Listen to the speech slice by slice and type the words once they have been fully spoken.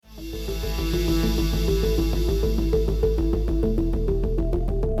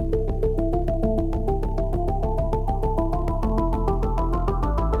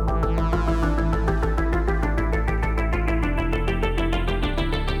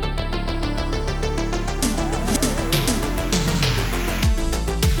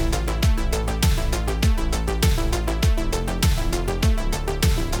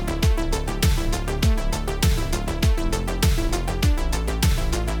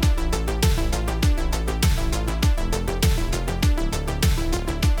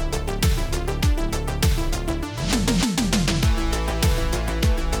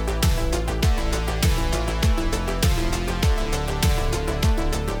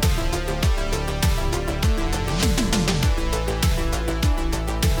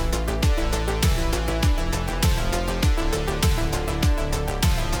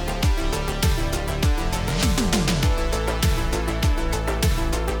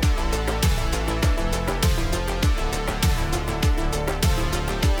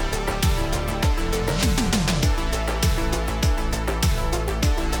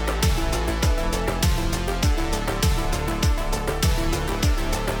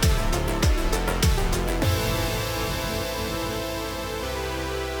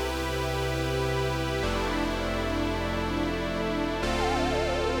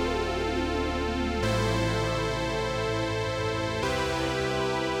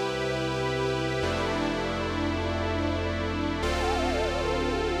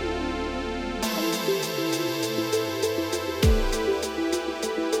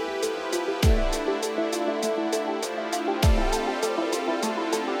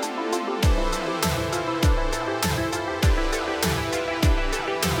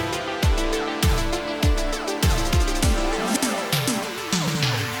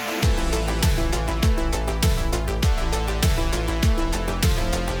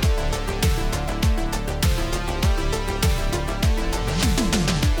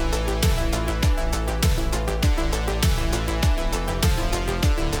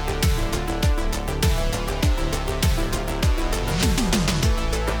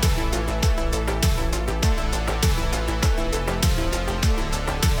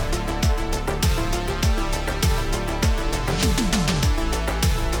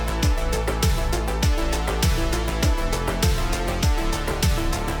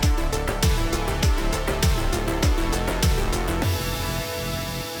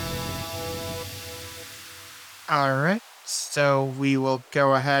All right. So we will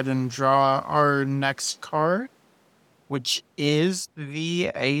go ahead and draw our next card, which is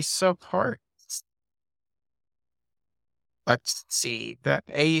the Ace of Hearts. Let's see. The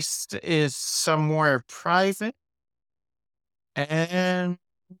Ace is somewhere private. And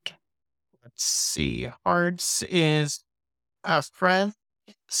let's see. Hearts is a friend,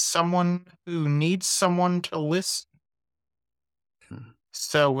 someone who needs someone to listen.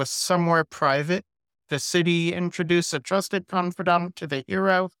 So with somewhere private, the city introduce a trusted confidant to the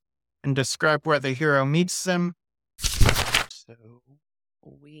hero and describe where the hero meets them. So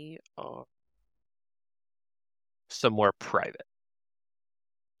we are somewhere private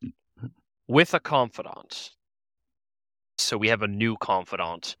with a confidant. So we have a new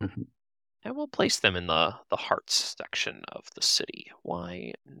confidant, and we'll place them in the hearts section of the city.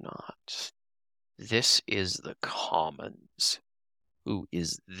 Why not? This is the Commons. Who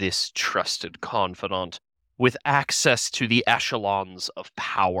is this trusted confidant with access to the echelons of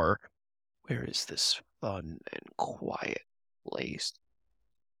power? Where is this fun and quiet place?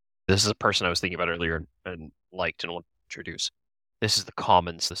 This is a person I was thinking about earlier and liked and want to introduce. This is the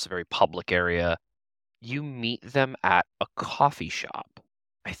Commons. This is a very public area. You meet them at a coffee shop.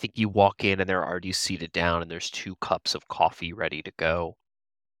 I think you walk in and they're already seated down and there's 2 cups of coffee ready to go.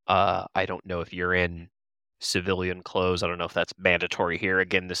 I don't know if you're in civilian clothes. I don't know if that's mandatory here.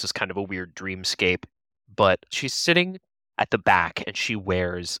 Again, this is kind of a weird dreamscape, but she's sitting at the back and she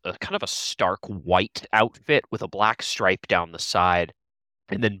wears a kind of a stark white outfit with a black stripe down the side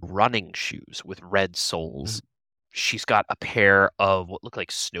and then running shoes with red soles. She's got a pair of what look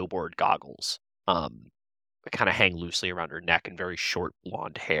like snowboard goggles. That kind of hang loosely around her neck and very short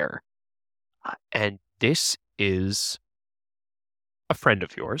blonde hair. And this is a friend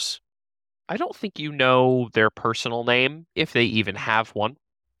of yours. I don't think you know their personal name, if they even have one.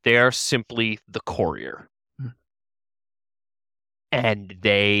 They are simply the courier. And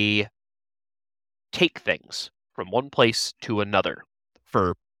they take things from one place to another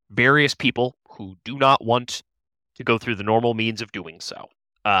for various people who do not want to go through the normal means of doing so.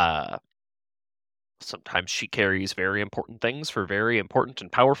 Sometimes she carries very important things for very important and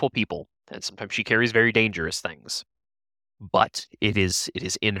powerful people, and sometimes she carries very dangerous things. But it is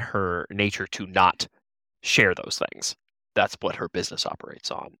in her nature to not share those things. That's what her business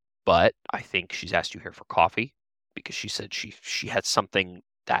operates on. But I think she's asked you here for coffee because she said she had something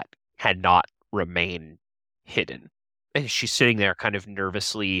that cannot remain hidden. And she's sitting there kind of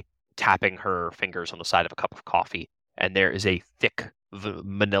nervously tapping her fingers on the side of a cup of coffee, and there is a thick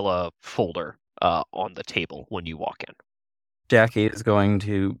manila folder on the table when you walk in. Jackie is going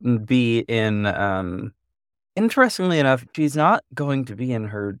to be in, interestingly enough, she's not going to be in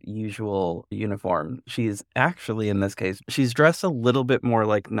her usual uniform. She's actually, in this case, she's dressed a little bit more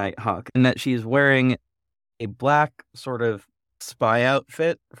like Nighthawk in that she's wearing a black sort of spy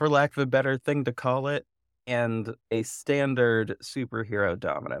outfit, for lack of a better thing to call it, and a standard superhero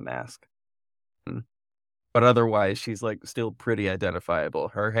domino mask. But otherwise, she's like still pretty identifiable.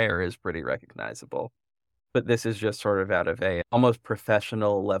 Her hair is pretty recognizable. But this is just sort of out of a almost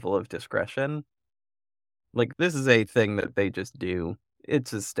professional level of discretion. Like, this is a thing that they just do.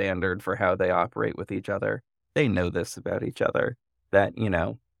 It's a standard for how they operate with each other. They know this about each other, that,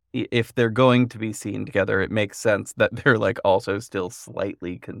 if they're going to be seen together, it makes sense that they're like also still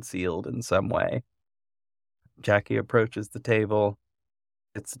slightly concealed in some way. Jackie approaches the table,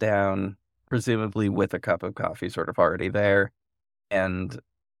 sits down, presumably with a cup of coffee sort of already there, and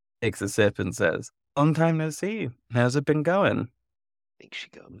takes a sip and says, "Long time no see. How's it been going?" I think she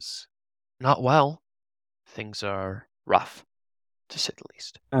goes, "Not well. Things are rough, to say the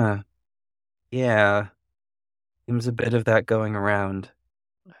least." Yeah. Seems a bit of that going around.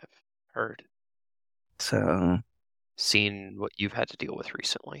 I've heard, So, seen what you've had to deal with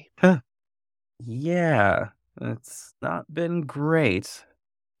recently. yeah, it's not been great,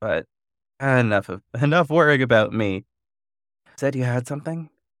 but enough worrying about me. Said you had something?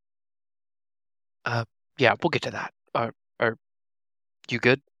 Yeah, we'll get to that. Are you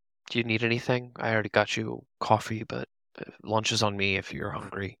good? Do you need anything? I already got you coffee, but lunch is on me if you're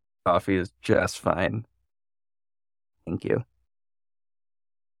hungry. Coffee is just fine. Thank you.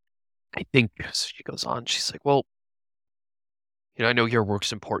 I think so she goes on. She's like, "Well, I know your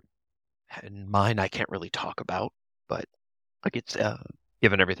work's important, and mine I can't really talk about, but like it's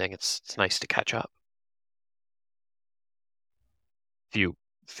given everything, it's nice to catch up. If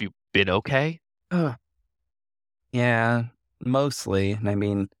you been okay?" Uh, yeah, mostly. I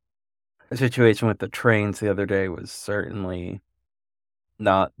mean, the situation with the trains the other day was certainly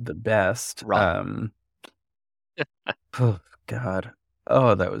not the best. Rough. Oh, God.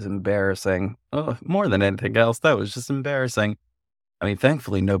 Oh, that was embarrassing. Oh, more than anything else, that was just embarrassing. I mean,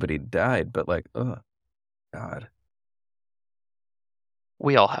 thankfully nobody died, but like, oh, God.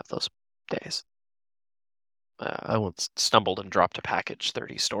 We all have those days. I once stumbled and dropped a package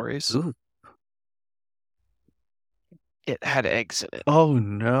 30 stories. Ooh. It had eggs in it. Oh,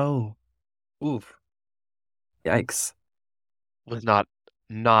 no. Oof. Yikes. Was not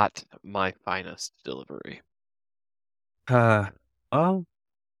my finest delivery. Well,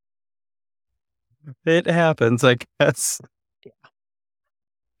 it happens, I guess.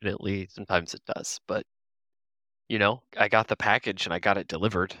 Definitely, sometimes it does, but I got the package and I got it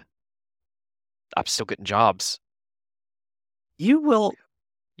delivered. I'm still getting jobs. You will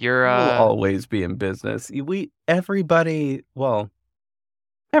You're always be in business. Everybody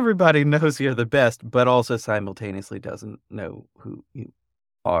knows you're the best, but also simultaneously doesn't know who you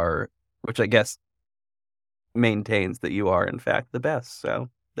are, which I guess maintains that you are in fact the best. So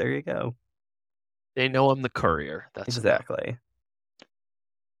there you go. they know I'm the courier. That's enough. Exactly.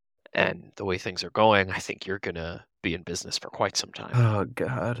 And the way things are going, I think you're gonna be in business for quite some time. Oh,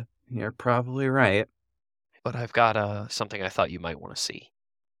 God. You're probably right. But I've got something I thought you might want to see.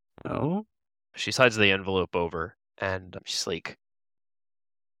 Oh? She slides the envelope over and she's like,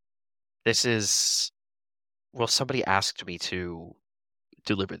 this is, well, somebody asked me to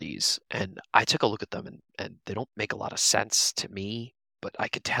deliver these, and I took a look at them, and they don't make a lot of sense to me, but I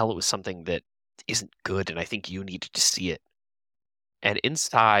could tell it was something that isn't good, and I think you needed to see it. And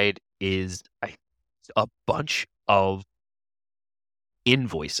inside is a bunch of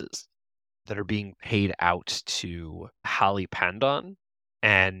invoices that are being paid out to Holly Pandon,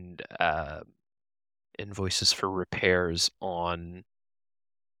 and invoices for repairs on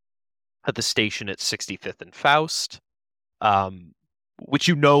at the station at 65th and Faust, which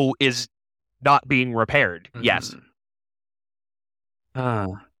is not being repaired. Yes.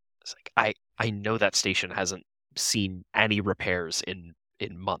 It's like I know that station hasn't seen any repairs in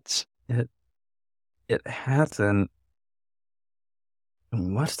months. It hasn't.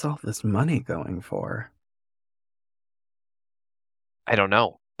 What's all this money going for? I don't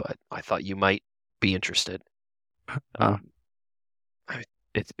know, but I thought you might be interested.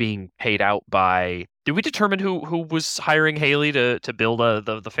 It's being paid out by. Did we determine who was hiring Haley to build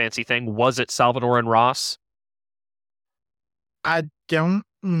the fancy thing? Was it Salvador and Ross? I don't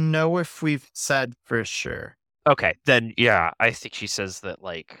know if we've said for sure. Okay, then yeah, I think she says that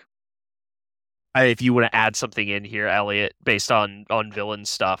like, if you want to add something in here, Elliot, based on villain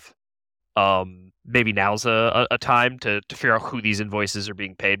stuff, maybe now's a time to figure out who these invoices are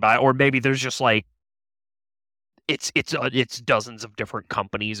being paid by, or maybe there's just like it's dozens of different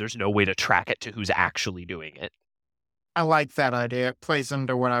companies. There's no way to track it to who's actually doing it. I like that idea. It plays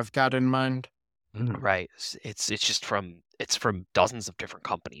into what I've got in mind. Right. It's just from dozens of different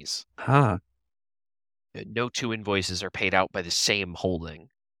companies. Huh. No two invoices are paid out by the same holding.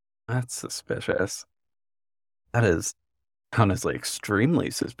 That's suspicious. That is honestly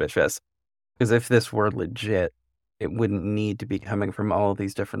extremely suspicious. Because if this were legit, it wouldn't need to be coming from all of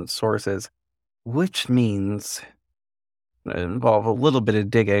these different sources, which means it involve a little bit of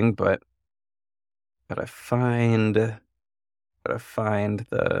digging, but gotta find the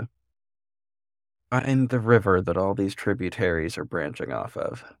river that all these tributaries are branching off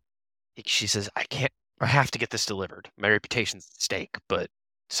of. She says, I have to get this delivered. My reputation's at stake, but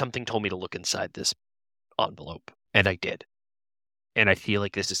something told me to look inside this envelope, and I did. And I feel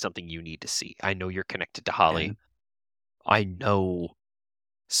like this is something you need to see. I know you're connected to Holly. And I know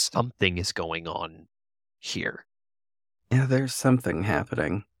something is going on here. yeah, there's something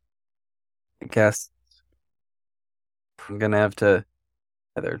happening. I guess I'm gonna have to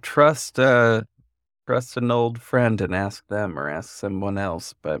either trust an old friend and ask them or ask someone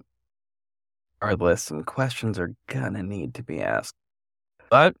else, but regardless, some questions are gonna need to be asked.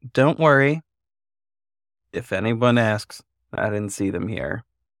 But don't worry. If anyone asks, I didn't see them here.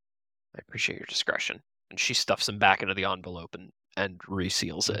 I appreciate your discretion. And she stuffs them back into the envelope and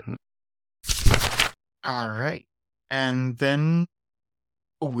reseals it. All right. And then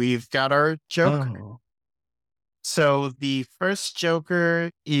we've got our Joker. Oh. So the first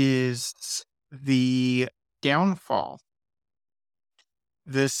Joker is the Downfall.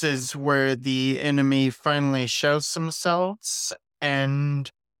 This is where the enemy finally shows themselves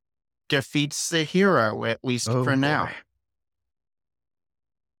and defeats the hero, at least for now. Boy.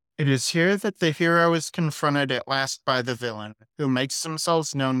 It is here that the hero is confronted at last by the villain, who makes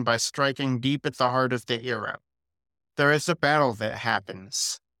themselves known by striking deep at the heart of the hero. There is a battle that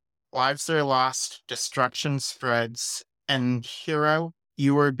happens. Lives are lost, destruction spreads, and hero,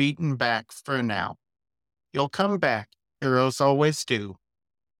 you are beaten back for now. You'll come back, Heroes always do.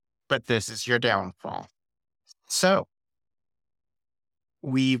 But this is your downfall. So,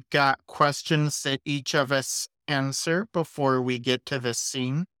 we've got questions that each of us answer before we get to this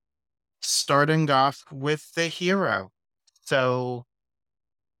scene, starting off with the hero. So,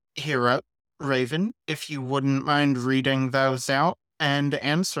 hero, Raven, if you wouldn't mind reading those out and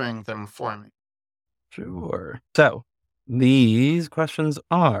answering them for me. Sure. So, these questions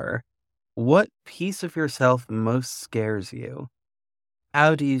are, what piece of yourself most scares you?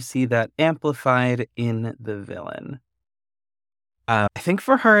 How do you see that amplified in the villain? I think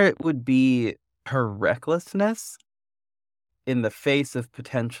for her, it would be her recklessness in the face of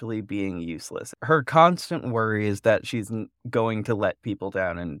potentially being useless. Her constant worry is that she's going to let people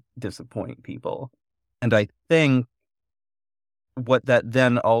down and disappoint people. And I think what that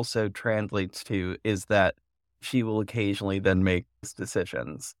then also translates to is that she will occasionally then make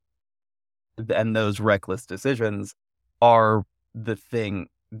decisions. And those reckless decisions are the thing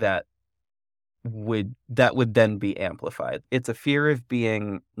that would then be amplified. It's a fear of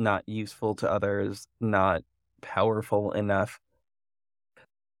being not useful to others, not powerful enough.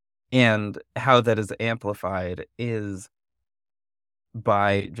 And how that is amplified is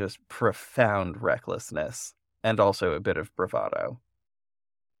by just profound recklessness and also a bit of bravado.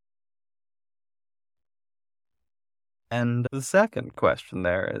 And the second question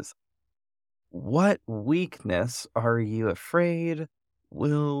there is, what weakness are you afraid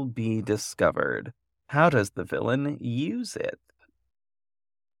will be discovered? How does the villain use it?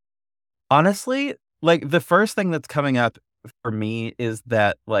 Honestly, like, the first thing that's coming up for me is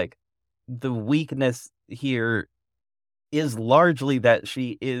that, like, the weakness here is largely that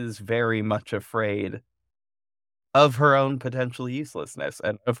she is very much afraid of her own potential uselessness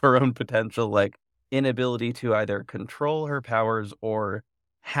and of her own potential, like, inability to either control her powers or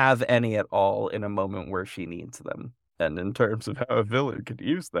have any at all in a moment where she needs them. And in terms of how a villain could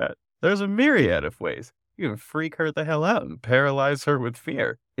use that, there's a myriad of ways. You can freak her the hell out and paralyze her with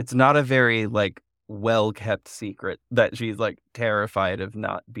fear. It's not a very, like, well-kept secret that she's, like, terrified of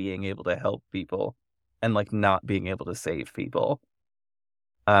not being able to help people and, like, not being able to save people.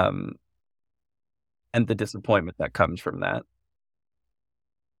 And the disappointment that comes from that.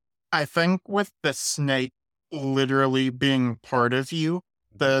 I think with the snake literally being part of you,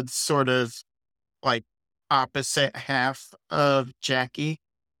 the sort of, like, opposite half of Jackie,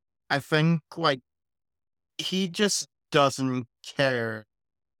 I think, like, he just doesn't care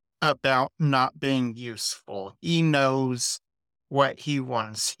about not being useful. He knows what he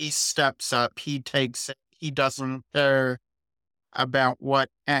wants. He steps up, he takes it. He doesn't care about what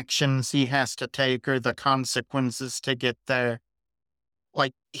actions he has to take or the consequences to get there.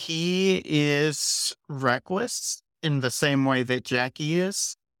 Like, he is reckless in the same way that Jackie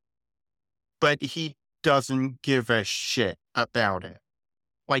is, but he doesn't give a shit about it.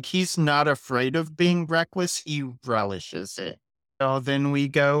 Like, he's not afraid of being reckless, he relishes it. So then we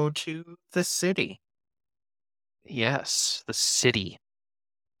go to the city. Yes, the city.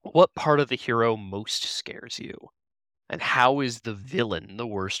 What part of the hero most scares you? And how is the villain the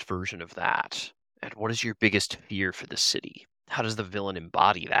worst version of that? And what is your biggest fear for the city? How does the villain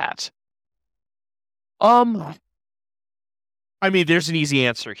embody that? I mean, there's an easy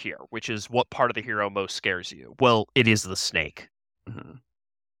answer here, which is what part of the hero most scares you? Well, it is the snake. Mm-hmm.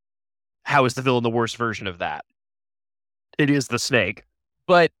 How is the villain the worst version of that? It is the snake.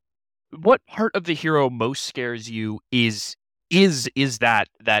 But what part of the hero most scares you is that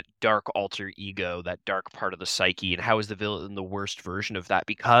dark alter ego, that dark part of the psyche, and how is the villain the worst version of that?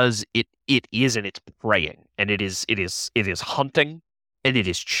 Because it is, and it's preying, and it is hunting, and it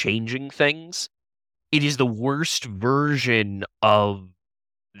is changing things. It is the worst version of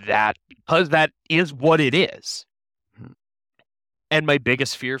that because that is what it is. And my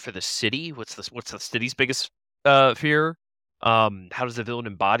biggest fear for the city, what's the city's biggest fear? How does the villain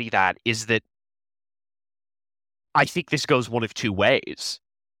embody that? Is that I think this goes one of two ways.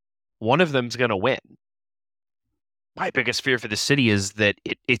 One of them's going to win. My biggest fear for the city is that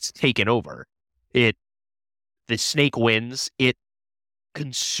it's taken over. The snake wins. It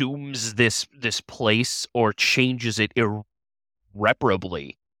consumes this place or changes it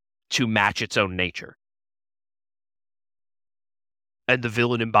irreparably to match its own nature. And the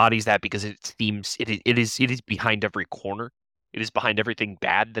villain embodies that because it seems it is behind every corner. It is behind everything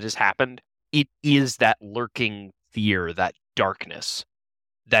bad that has happened. It is that lurking fear, that darkness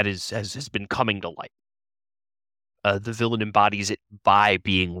that has been coming to light. The villain embodies it by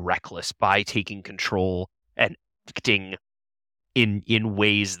being reckless, by taking control and acting in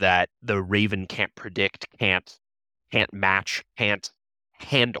ways that the Raven can't predict, can't match, can't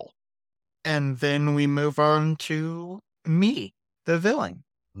handle. And then we move on to me, the villain.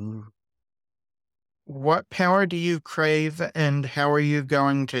 What power do you crave, and how are you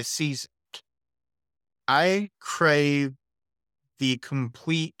going to seize it? I crave the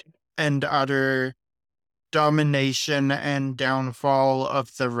complete and utter domination and downfall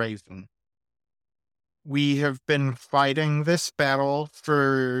of the Raven. We have been fighting this battle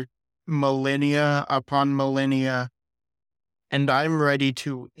for millennia upon millennia, and I'm ready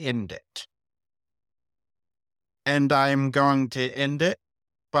to end it. And I'm going to end it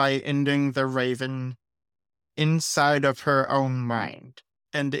by ending the Raven inside of her own mind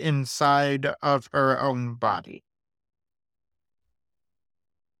and inside of her own body.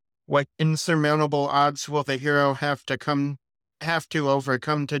 What insurmountable odds will the hero have to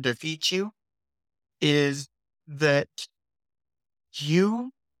overcome to defeat you? Is that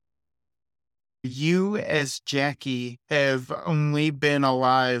you as Jackie have only been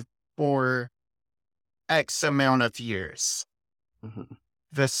alive for X amount of years. Mm-hmm.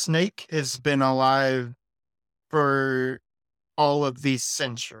 The snake has been alive for all of these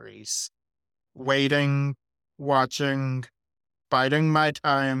centuries, waiting, watching, biding my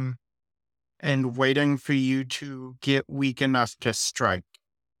time, and waiting for you to get weak enough to strike.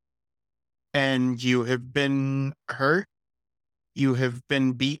 And you have been hurt, you have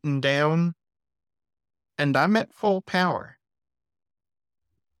been beaten down, and I'm at full power.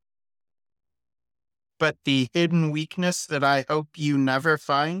 But the hidden weakness that I hope you never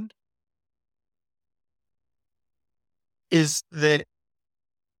find is that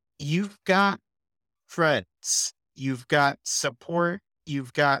you've got friends, you've got support,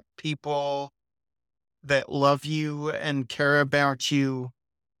 you've got people that love you and care about you,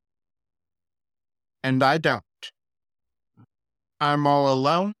 and I don't. I'm all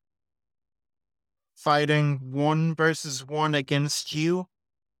alone, fighting 1 versus 1 against you,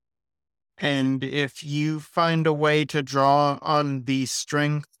 and if you find a way to draw on the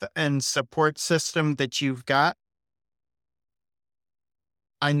strength and support system that you've got,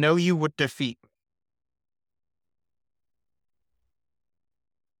 I know you would defeat me.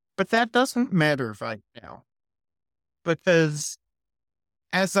 But that doesn't matter right now, because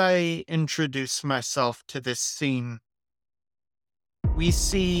as I introduce myself to this scene, we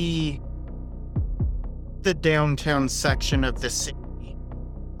see the downtown section of the city,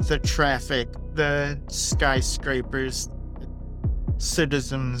 the traffic, the skyscrapers,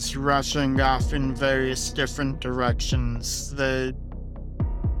 citizens rushing off in various different directions, the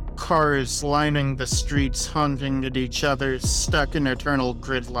cars lining the streets, honking at each other, stuck in eternal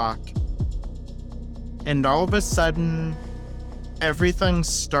gridlock. And all of a sudden, everything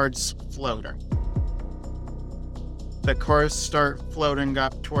starts floating. The cars start floating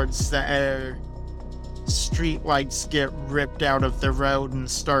up towards the air. Streetlights get ripped out of the road and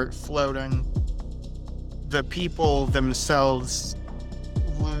start floating. The people themselves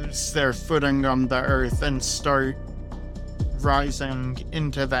lose their footing on the earth and start rising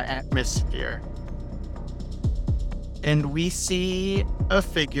into the atmosphere. And we see a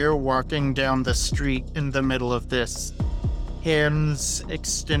figure walking down the street in the middle of this, hands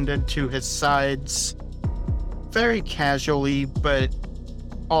extended to his sides, very casually, but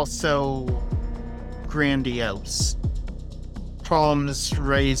also grandiose. Palms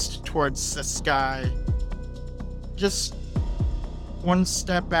raised towards the sky. Just one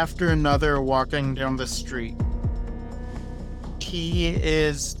step after another walking down the street. He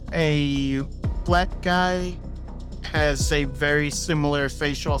is a black guy, has a very similar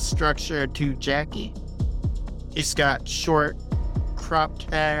facial structure to Jackie. He's got short,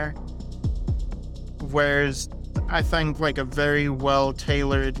 cropped hair, wears, I think, like a very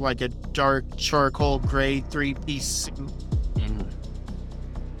well-tailored, like a dark charcoal gray 3-piece suit. Mm-hmm.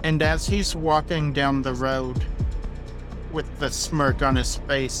 And as he's walking down the road with the smirk on his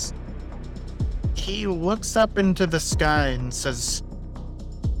face, he looks up into the sky and says,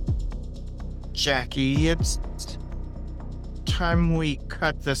 "Jackie, it's time we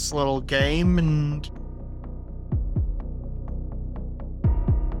cut this little game and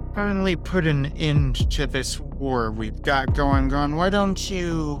finally put an end to this war we've got going on. Why don't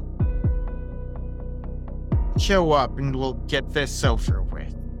you show up and we'll get this over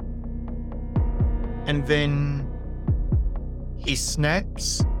with?" And then he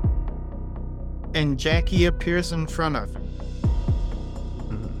snaps, and Jackie appears in front of him.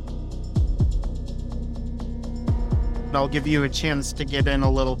 And I'll give you a chance to get in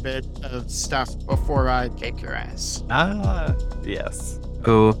a little bit of stuff before I kick your ass. Yes.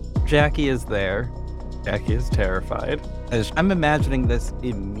 So Jackie is there. Jackie is terrified. I'm imagining this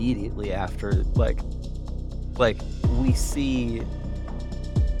immediately after, like we see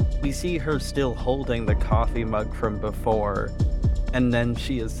We see her still holding the coffee mug from before, and then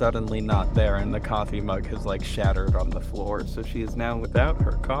she is suddenly not there, and the coffee mug has like shattered on the floor, so she is now without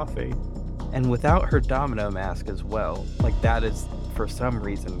her coffee. And without her domino mask as well. Like, that is, for some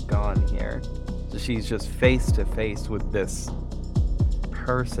reason, gone here. So she's just face to face with this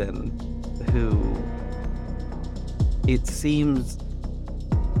person who, it seems,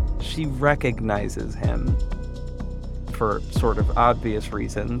 she recognizes him for sort of obvious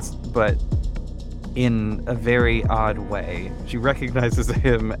reasons, but in a very odd way. She recognizes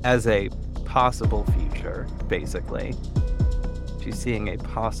him as a possible future, basically. She's seeing a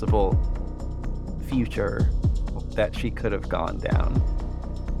possible future that she could have gone down.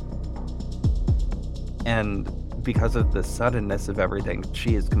 And because of the suddenness of everything,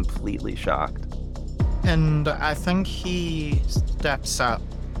 she is completely shocked. And I think he steps up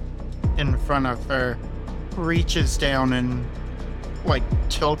in front of her, reaches down and like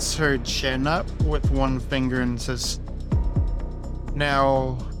tilts her chin up with one finger and says,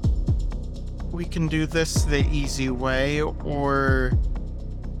 "Now, we can do this the easy way or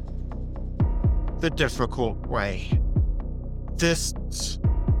the difficult way. This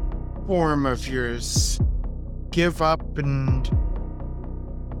form of yours, give up and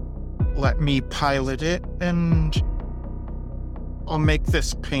let me pilot it, and I'll make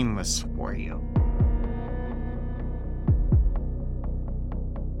this painless for you."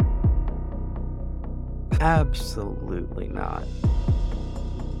 Absolutely not.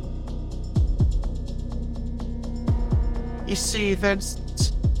 You see, that's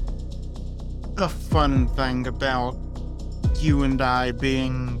the fun thing about you and I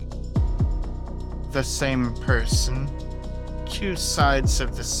being the same person. Two sides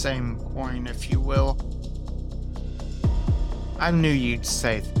of the same coin, if you will. I knew you'd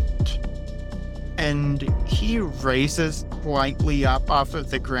say that. And he raises slightly up off of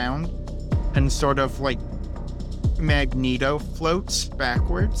the ground and sort of like Magneto floats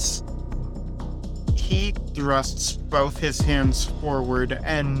backwards. He thrusts both his hands forward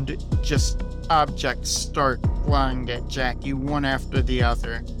and just objects start flying at Jackie one after the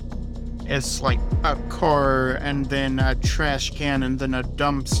other. It's like a car, and then a trash can, and then a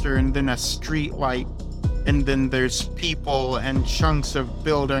dumpster, and then a street light, and then there's people and chunks of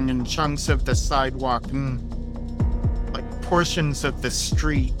building and chunks of the sidewalk and like portions of the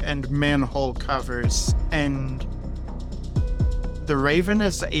street and manhole covers, and the Raven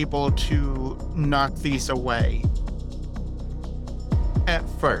is able to knock these away at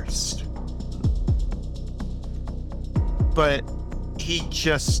first. But he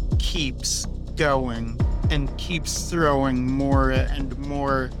just keeps going and keeps throwing more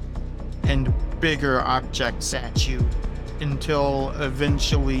and bigger objects at you until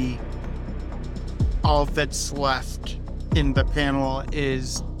eventually all that's left in the panel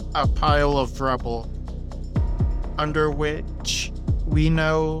is a pile of rubble under which we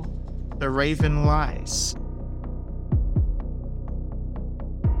know the Raven lies.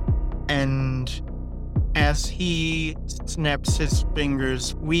 And as he snaps his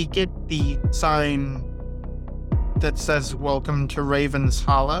fingers, we get the sign that says, "Welcome to Raven's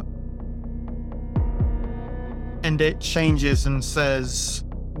Hollow." And it changes and says,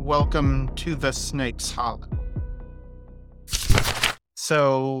 "Welcome to the Snake's Hollow."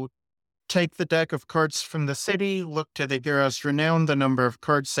 So, take the deck of cards from the city, look to the hero's renown, the number of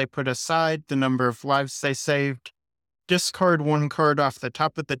cards they put aside, the number of lives they saved. Discard one card off the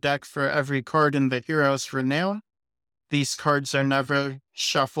top of the deck for every card in the hero's renown. These cards are never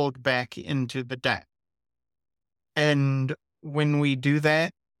shuffled back into the deck. And when we do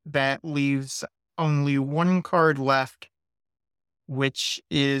that, that leaves only one card left, which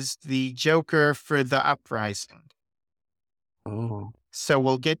is the Joker for the Uprising. Oh. So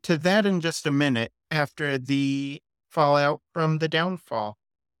we'll get to that in just a minute after the fallout from the downfall.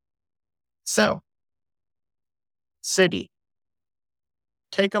 So, city,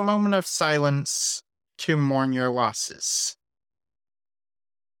 take a moment of silence to mourn your losses.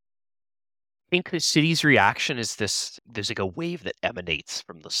 I think the city's reaction is this: there's like a wave that emanates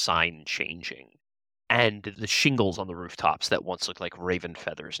from the sign changing, and the shingles on the rooftops that once looked like raven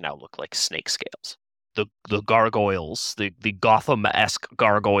feathers now look like snake scales. The gargoyles, the Gotham-esque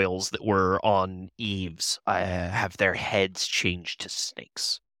gargoyles that were on eaves, have their heads changed to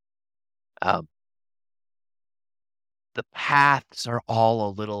snakes. The paths are all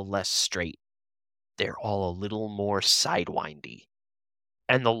a little less straight. They're all a little more sidewindy.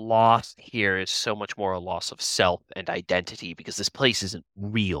 And the loss here is so much more a loss of self and identity, because this place isn't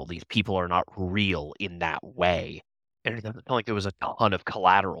real. These people are not real in that way. And it doesn't feel like there was a ton of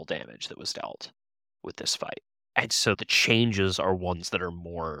collateral damage that was dealt with this fight. And so the changes are ones that are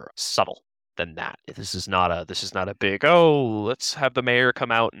more subtle than that. This is not a big, oh, let's have the mayor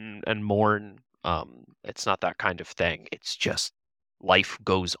come out and mourn. It's not that kind of thing. It's just life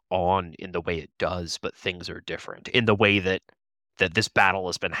goes on in the way it does, but things are different in the way that this battle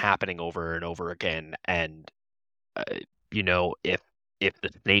has been happening over and over again. And if the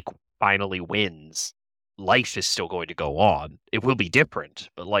snake finally wins, life is still going to go on. It will be different,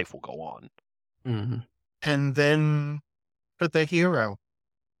 but life will go on. Mm-hmm. And then, for the hero,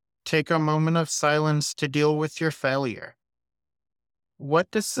 take a moment of silence to deal with your failure. What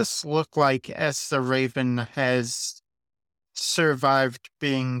does this look like as the raven has survived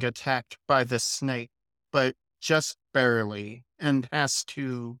being attacked by the snake, but just barely, and has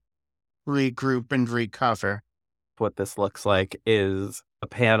to regroup and recover? What this looks like is a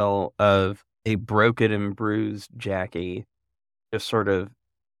panel of a broken and bruised Jackie just sort of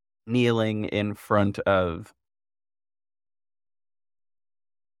kneeling in front of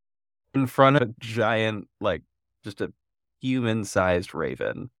a giant, like, just a human-sized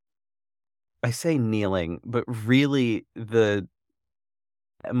raven. I say kneeling, but really the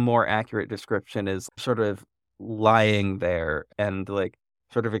more accurate description is sort of lying there and, like,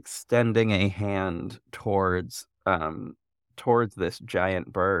 sort of extending a hand towards this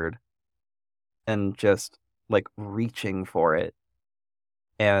giant bird and just, like, reaching for it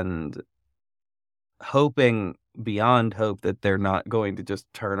and hoping beyond hope that they're not going to just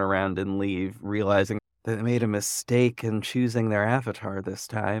turn around and leave, realizing that they made a mistake in choosing their avatar this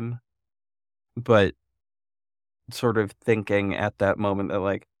time. But sort of thinking at that moment that,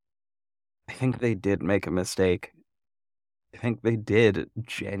 like, I think they did make a mistake. I think they did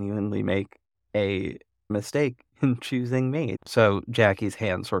genuinely make a mistake in choosing me. So Jackie's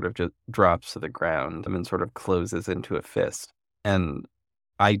hand sort of just drops to the ground and sort of closes into a fist. And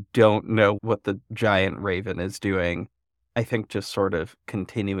I don't know what the giant raven is doing. I think just sort of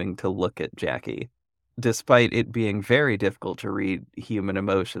continuing to look at Jackie, despite it being very difficult to read human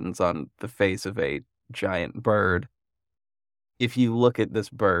emotions on the face of a giant bird. If you look at this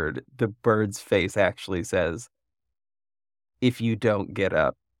bird, the bird's face actually says, if you don't get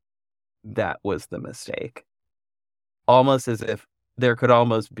up, that was the mistake. Almost as if there could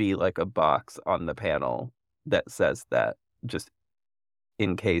almost be like a box on the panel that says that, just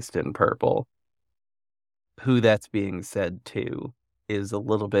encased in purple. Who that's being said to is a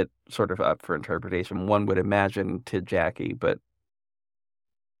little bit sort of up for interpretation. One would imagine to Jackie, but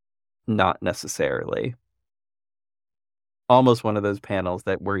not necessarily. Almost one of those panels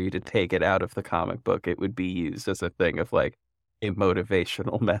that were you to take it out of the comic book, it would be used as a thing of like a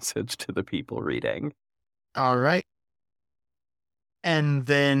motivational message to the people reading. All right. And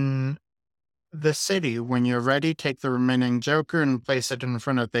then the city, when you're ready, take the remaining Joker and place it in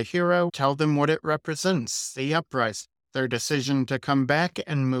front of the hero. Tell them what it represents, the uprising, their decision to come back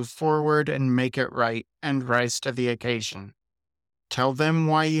and move forward and make it right and rise to the occasion. Tell them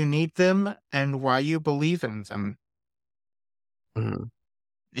why you need them and why you believe in them. Mm-hmm.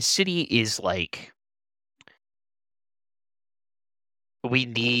 The city is like, we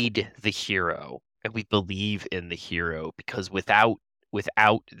need the hero and we believe in the hero, because without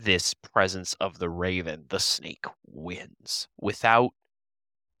this presence of the raven, the snake wins. Without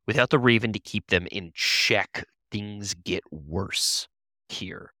the raven to keep them in check, things get worse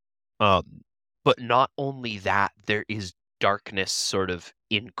here. But not only that, there is darkness sort of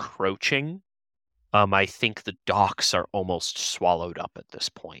encroaching. I think the docks are almost swallowed up at this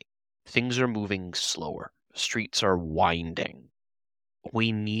point. Things are moving slower. Streets are winding.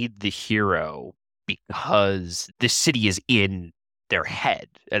 We need the hero because this city is in their head,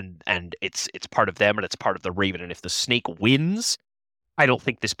 and it's part of them and it's part of the raven. And if the snake wins, I don't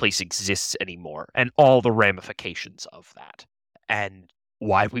think this place exists anymore, and all the ramifications of that. And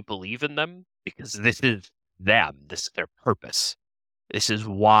why we believe in them? Because this is them. This is their purpose. This is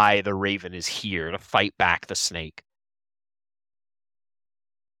why the raven is here, to fight back the snake,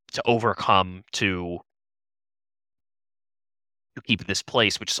 to overcome, to keep this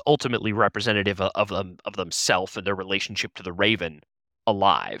place, which is ultimately representative of themselves and their relationship to the raven,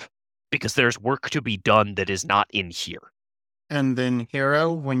 alive. Because there's work to be done that is not in here. And then,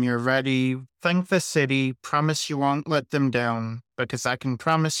 hero, when you're ready, thank the city, promise you won't let them down, because I can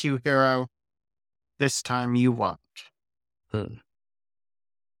promise you, hero, this time you won't. I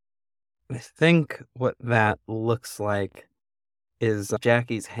think what that looks like is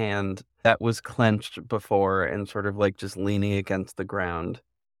Jackie's hand that was clenched before and sort of like just leaning against the ground.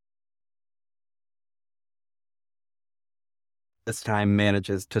 This time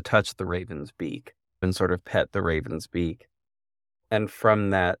manages to touch the raven's beak and sort of pet the raven's beak. And from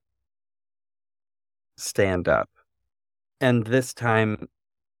that stand up. And this time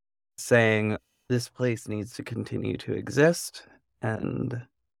saying, this place needs to continue to exist, and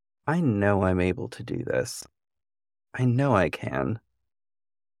I know I'm able to do this. I know I can.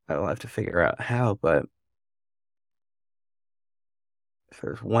 I'll have to figure out how, but if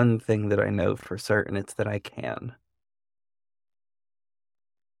there's one thing that I know for certain, it's that I can.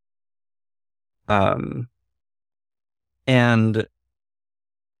 And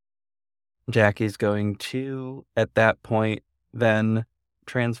Jackie's going to, at that point, then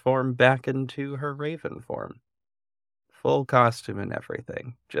transform back into her raven form. Full costume and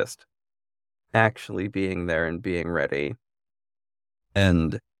everything. Just actually being there and being ready.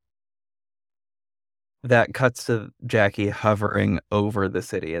 And that cuts to Jackie hovering over the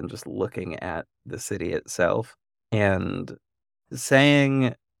city and just looking at the city itself and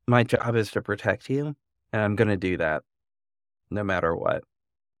saying, my job is to protect you, and I'm going to do that no matter what.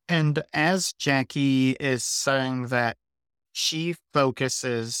 And as Jackie is saying that, she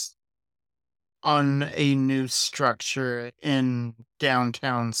focuses on a new structure in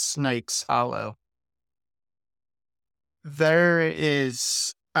downtown Snakes Hollow. There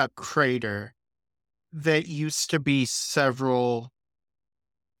is a crater that used to be several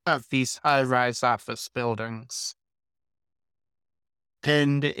of these high-rise office buildings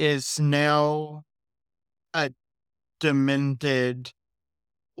and is now a demented,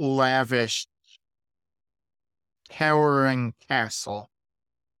 lavish, towering castle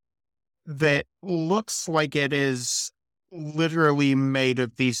that looks like it is literally made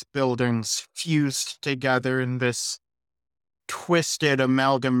of these buildings fused together in this twisted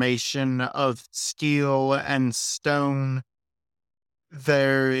amalgamation of steel and stone.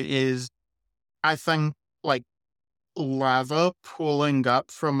 There is, I think, like lava pooling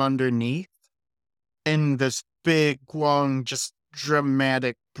up from underneath in this big, long, just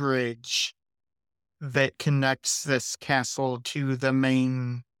dramatic bridge that connects this castle to the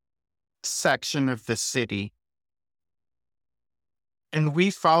main section of the city. And we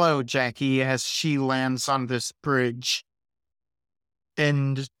follow Jackie as she lands on this bridge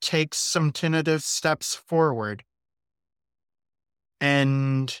and takes some tentative steps forward.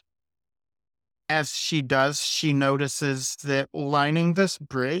 And as she does, she notices that lining this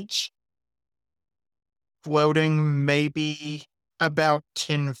bridge, floating maybe about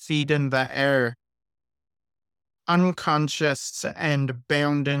 10 feet in the air, unconscious and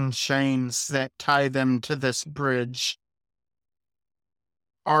bound in chains that tie them to this bridge,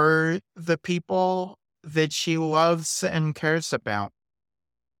 are the people that she loves and cares about.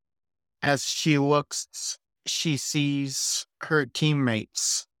 As she looks, she sees her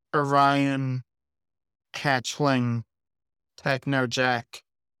teammates, Orion, Hatchling, Technojack.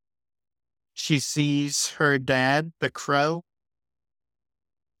 She sees her dad, the Crow.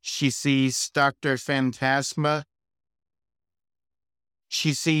 She sees Dr. Phantasma.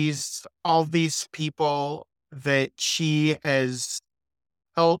 She sees all these people that she has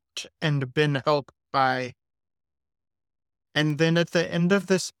helped and been helped by. And then at the end of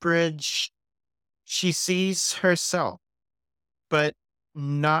this bridge, she sees herself, but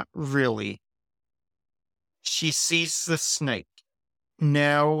not really. She sees the snake,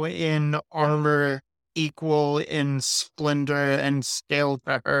 now in armor equal in splendor and scale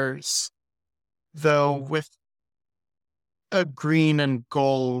to hers, though with a green and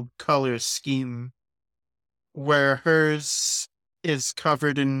gold color scheme, where hers is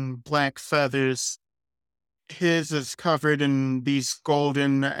covered in black feathers, his is covered in these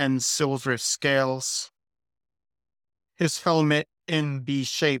golden and silver scales, his helmet in the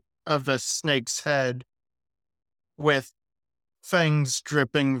shape of a snake's head, with fangs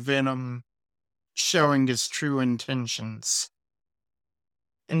dripping venom, showing his true intentions.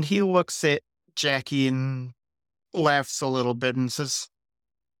 And he looks at Jackie and laughs a little bit and says,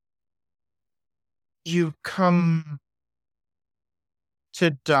 "You come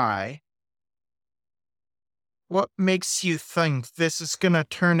to die. What makes you think this is going to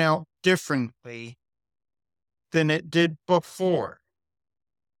turn out differently than it did before?"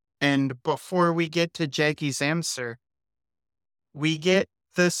 And before we get to Jackie's answer, we get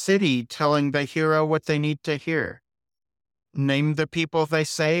the city telling the hero what they need to hear. Name the people they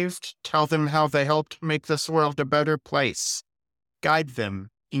saved, tell them how they helped make this world a better place. Guide them,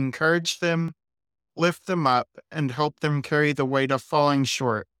 encourage them, lift them up, and help them carry the weight of falling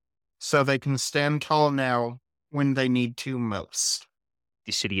short so they can stand tall now when they need to most.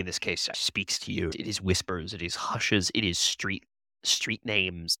 The city in this case speaks to you. It is whispers, it is hushes, it is street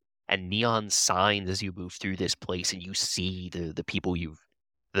names and neon signs as you move through this place and you see the people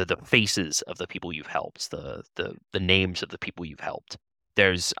the faces of the people you've helped, the names of the people you've helped.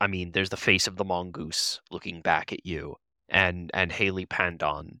 There's the face of the mongoose looking back at you, and Haley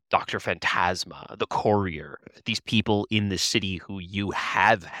Pandon, Dr. Phantasma, the courier, these people in the city who you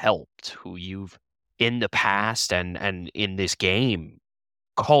have helped, who you've in the past and in this game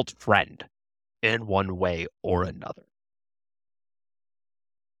called friend in one way or another.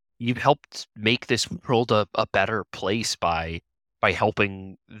 You've helped make this world a better place by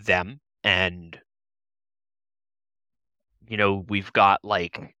helping them, and we've got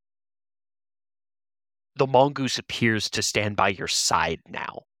like the mongoose appears to stand by your side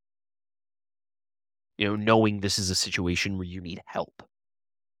now. Knowing this is a situation where you need help.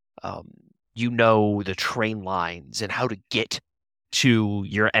 The train lines and how to get to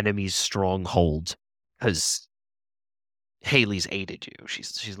your enemy's stronghold, because Haley's aided you.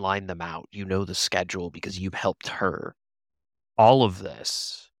 She's lined them out. You know the schedule because you've helped her. All of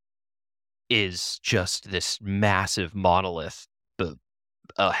this is just this massive monolith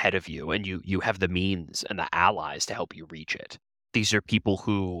ahead of you, and you have the means and the allies to help you reach it. These are people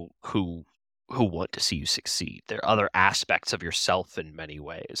who want to see you succeed. There are other aspects of yourself in many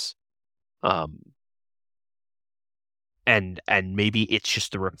ways. And maybe it's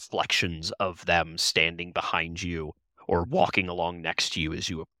just the reflections of them standing behind you or walking along next to you as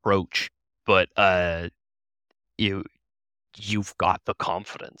you approach. But you've got the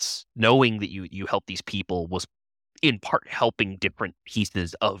confidence. Knowing that you help these people was in part helping different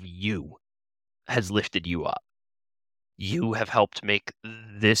pieces of you has lifted you up. You have helped make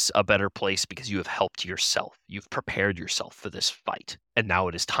this a better place because you have helped yourself. You've prepared yourself for this fight, and now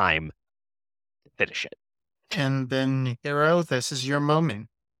it is time to finish it. And then, hero, this is your moment.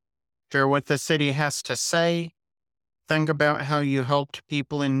 Hear what the city has to say. Think about how you helped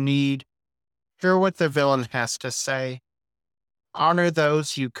people in need. Hear what the villain has to say. Honor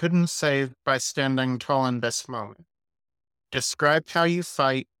those you couldn't save by standing tall in this moment. Describe how you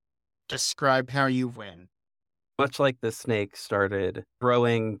fight. Describe how you win. Much like the snake started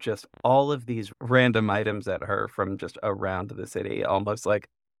throwing just all of these random items at her from just around the city, almost like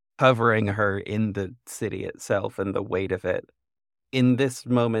covering her in the city itself and the weight of it. In this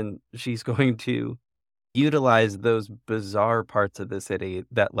moment, she's going to utilize those bizarre parts of the city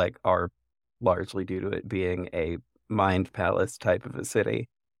that like are largely due to it being a mind palace type of a city.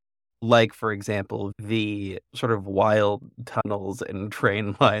 Like, for example, the sort of wild tunnels and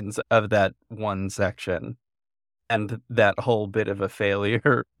train lines of that one section. And that whole bit of a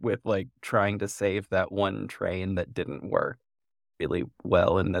failure with like trying to save that one train that didn't work really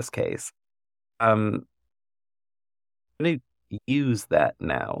well in this case. I'm going to use that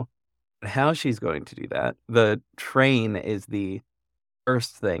now. How she's going to do that, the train is the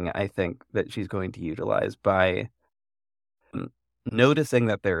first thing I think that she's going to utilize by noticing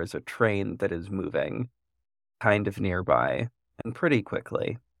that there is a train that is moving kind of nearby and pretty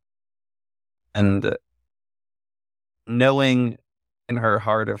quickly. And knowing in her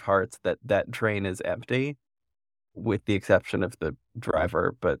heart of hearts that that train is empty, with the exception of the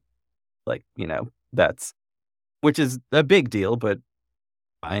driver, but like, which is a big deal, but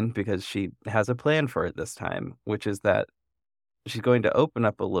fine, because she has a plan for it this time, which is that she's going to open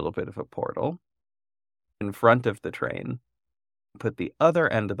up a little bit of a portal in front of the train, put the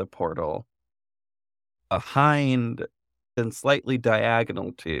other end of the portal behind and slightly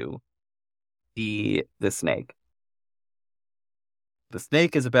diagonal to the snake. The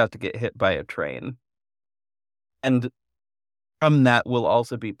snake is about to get hit by a train. And from that will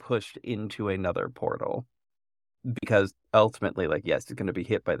also be pushed into another portal. Because ultimately, yes, it's going to be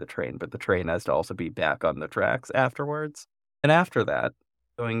hit by the train, but the train has to also be back on the tracks afterwards. And after that,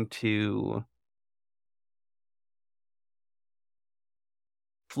 going to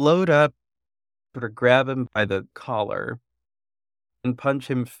float up, sort of grab him by the collar, and punch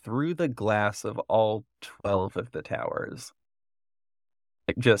him through the glass of all 12 of the towers.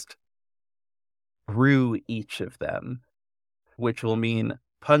 Just through each of them, which will mean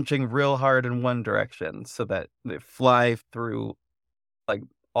punching real hard in one direction so that they fly through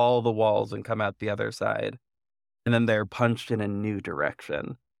all the walls and come out the other side. And then they're punched in a new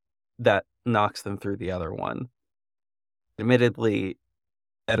direction that knocks them through the other one. Admittedly,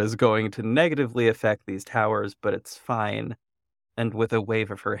 that is going to negatively affect these towers, but it's fine. And with a wave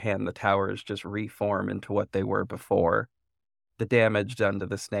of her hand, the towers just reform into what they were before. The damage done to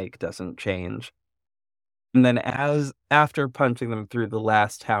the snake doesn't change. And then after punching them through the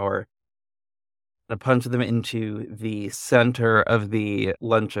last tower, to punch them into the center of the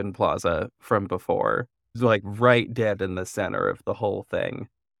luncheon plaza from before, right dead in the center of the whole thing,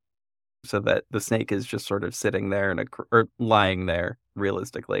 so that the snake is just sort of sitting there or lying there,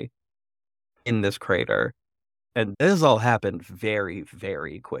 realistically, in this crater. And this all happened very,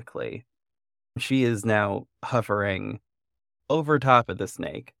 very quickly. She is now hovering over top of the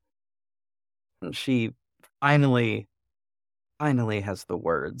snake. And she finally has the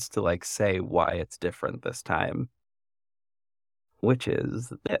words to say why it's different this time. Which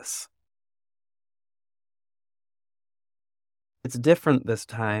is this. It's different this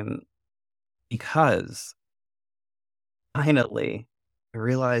time because finally I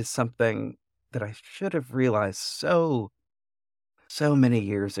realized something that I should have realized so many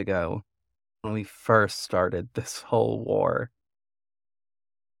years ago when we first started this whole war.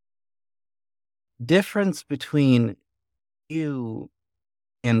 Difference between you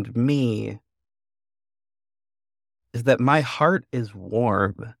and me is that my heart is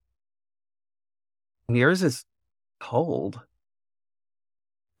warm and yours is cold.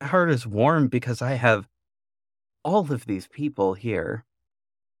 My heart is warm because I have all of these people here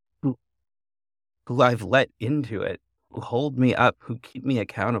who I've let into it, who hold me up, who keep me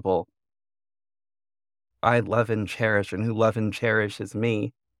accountable. I love and cherish, and who love and cherishes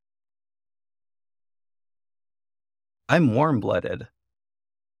me. I'm warm-blooded.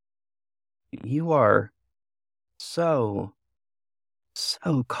 You are so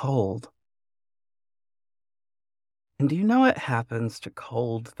cold. And do you know what happens to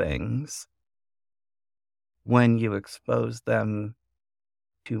cold things when you expose them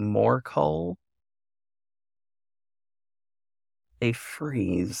to more cold? They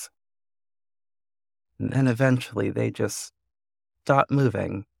freeze. And then eventually they just stop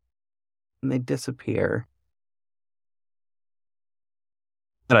moving and they disappear.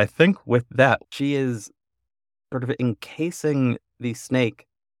 And I think with that, she is sort of encasing the snake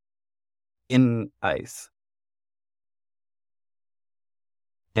in ice.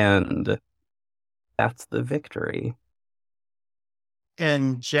 And that's the victory.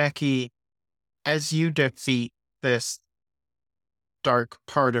 And Jackie, as you defeat this dark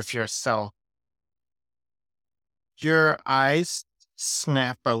part of yourself, your eyes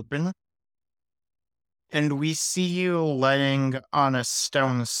snap open, and we see you laying on a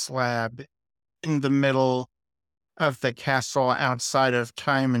stone slab in the middle of the castle outside of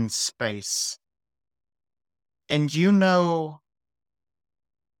time and space. And you know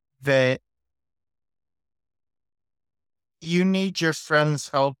that you need your friend's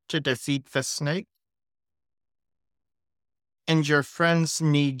help to defeat the snake, and your friends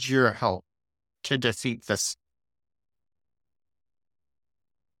need your help to defeat the snake.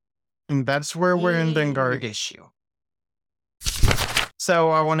 And that's where we're ending our issue.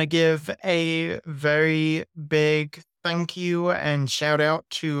 So I want to give a very big thank you and shout out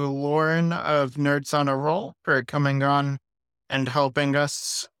to Lauren of Nerds on a Roll for coming on and helping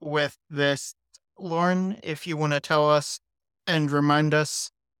us with this. Lauren, if you want to tell us and remind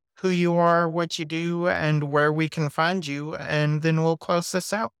us who you are, what you do, and where we can find you, and then we'll close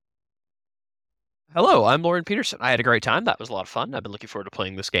this out. Hello, I'm Lauren Peterson. I had a great time. That was a lot of fun. I've been looking forward to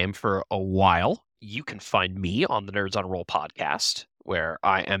playing this game for a while. You can find me on the Nerds on a Roll podcast, where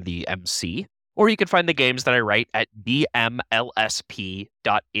I am the MC, or you can find the games that I write at dmlsp.itch.io.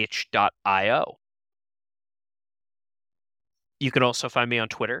 You can also find me on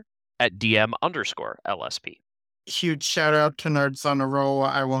Twitter at dm_LSP. Huge shout out to Nerds on a Roll.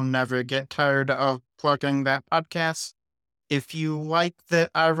 I will never get tired of plugging that podcast. If you like that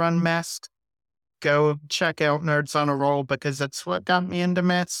I run Masks, go check out Nerds on a Roll because that's what got me into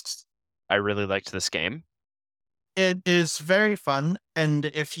Masks. I really liked this game. It is very fun, and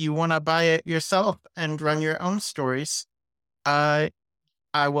if you want to buy it yourself and run your own stories, I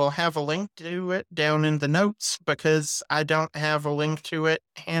will have a link to it down in the notes because I don't have a link to it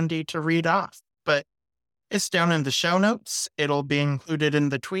handy to read off. But it's down in the show notes. It'll be included in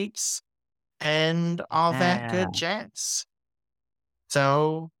the tweets and all that good jazz.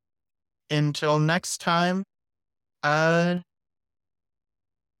 So until next time, yeah.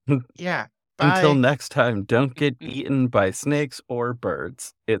 Bye. Until next time, don't get eaten by snakes or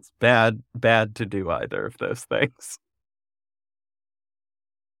birds. It's bad to do either of those things.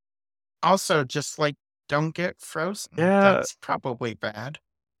 Also, just don't get frozen. Yeah. That's probably bad.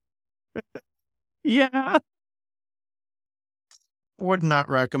 Yeah. Would not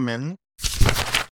recommend.